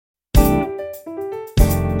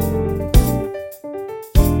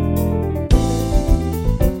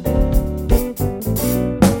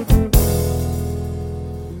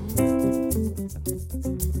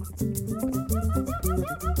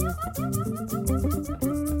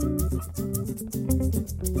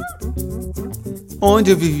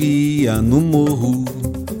onde eu vivia no morro.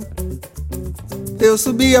 Eu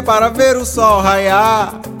subia para ver o sol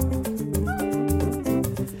raiar.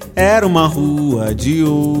 Era uma rua de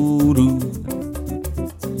ouro.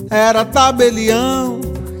 Era tabelião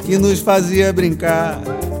que nos fazia brincar.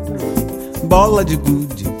 Bola de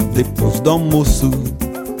gude depois do almoço.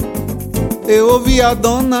 Eu ouvia a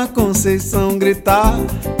dona Conceição gritar.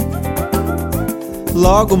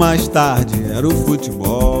 Logo mais tarde era o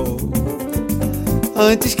futebol.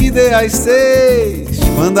 Antes que dê às 6,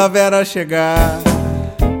 quando a Vera chegar.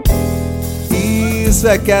 Isso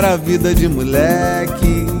é que era vida de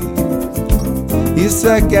moleque. Isso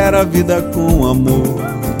é que era vida com amor.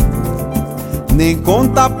 Nem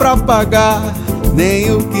conta pra pagar,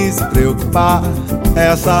 nem o que se preocupar.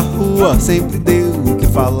 Essa rua sempre deu o que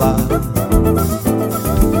falar.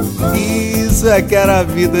 Isso é que era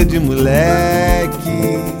vida de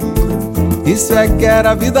moleque. Isso é que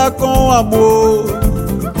era vida com amor.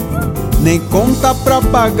 Nem conta pra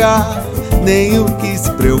pagar, nem o que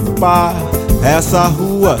se preocupar. Essa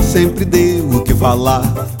rua sempre deu o que falar.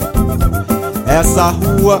 Essa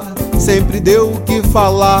rua sempre deu o que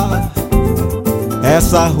falar.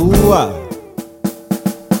 Essa rua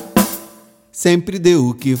sempre deu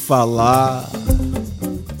o que falar.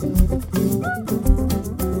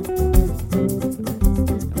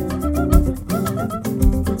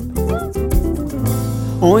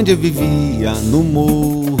 Onde eu vivia no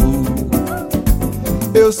morro,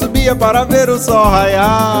 eu subia para ver o sol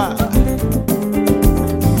raiar.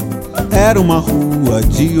 Era uma rua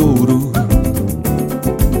de ouro.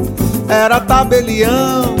 Era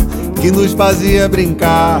tabelião que nos fazia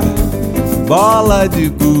brincar. Bola de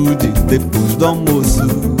gude depois do almoço.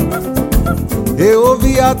 Eu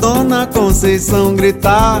ouvia a dona Conceição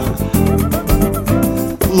gritar.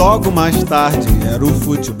 Logo mais tarde era o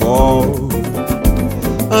futebol.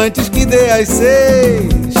 Antes que dê às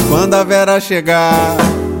 6, quando a Vera chegar.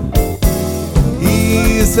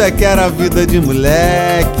 Isso é que era vida de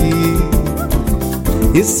moleque.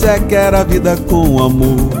 Isso é que era vida com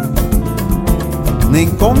amor. Nem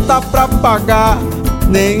conta pra pagar,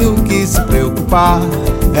 nem o que se preocupar.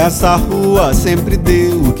 Essa rua sempre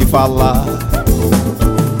deu o que falar.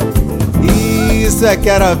 Isso é que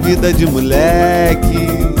era vida de moleque.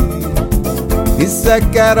 Isso é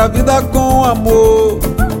que era vida com amor.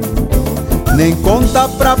 Nem conta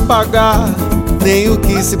pra pagar, nem o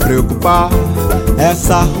que se preocupar.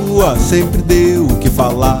 Essa rua sempre deu o que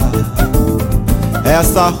falar.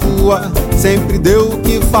 Essa rua sempre deu o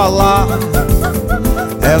que falar.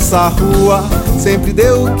 Essa rua sempre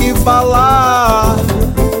deu o que falar.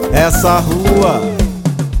 Essa rua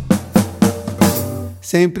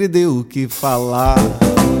sempre deu o que falar.